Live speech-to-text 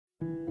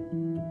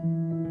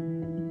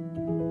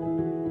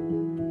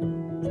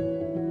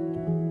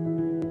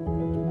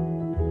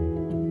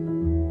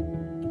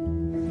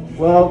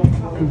Well,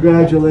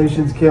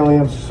 congratulations, Kallee.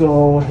 I'm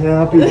so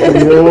happy for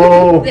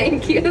you.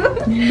 Thank you.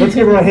 Let's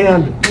give her a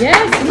hand.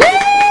 Yes.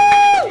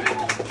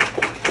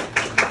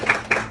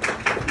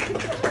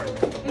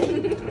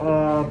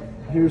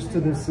 Here's to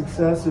the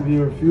success of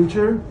your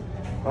future.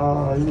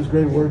 It was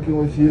great working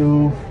with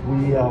you.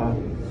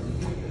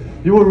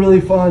 You were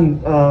really fun.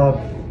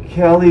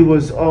 Kallee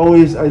was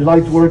always, I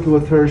liked working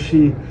with her.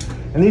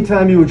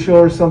 Anytime you would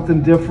show her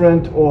something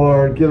different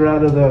or get her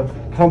out of the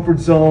comfort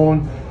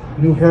zone,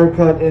 new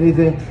haircut,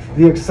 anything,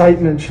 the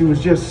excitement, she was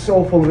just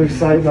so full of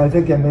excitement. I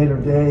think I made her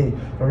day,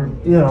 or,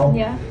 you know.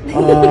 Yeah.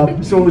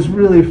 So it was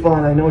really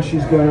fun. I know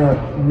she's going to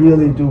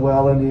really do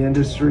well in the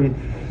industry.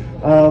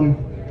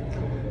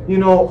 You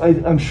know,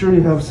 I'm sure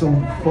you have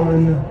some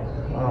fun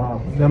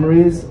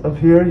memories of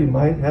here. You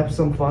might have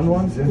some fun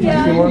ones,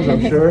 interesting ones,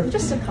 I'm sure.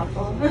 Just a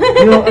couple.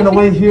 You know, on the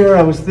way here,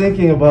 I was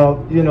thinking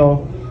about, you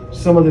know,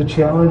 some of the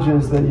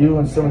challenges that you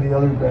and some of the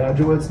other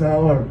graduates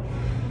now are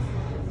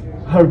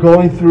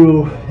going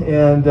through,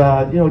 and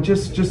you know,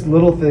 just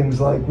little things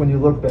like when you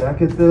look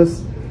back at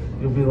this,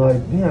 you'll be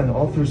like, man,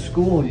 all through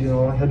school, you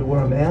know, I had to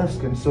wear a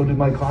mask, and so did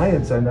my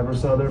clients. I never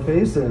saw their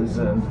faces,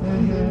 and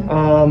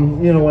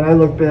you know, when I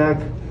look back,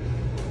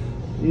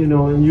 you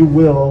know, and you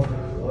will,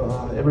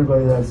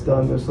 everybody that's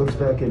done this looks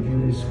back at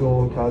beauty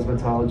school,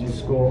 cosmetology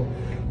school.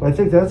 But I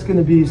think that's going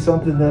to be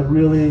something that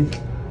really,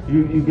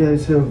 you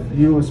guys have,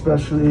 you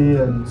especially,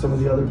 and some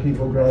of the other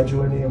people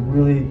graduating, have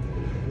really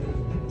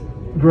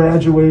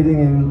graduating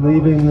and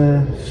leaving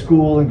the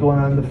school and going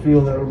on in the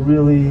field that are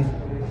really,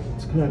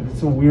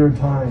 it's a weird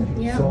time.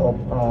 Yeah. So,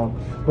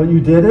 but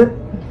you did it,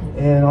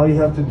 and all you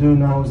have to do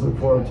now is look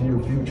forward to your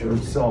future.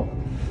 So.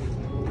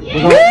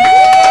 Yeah.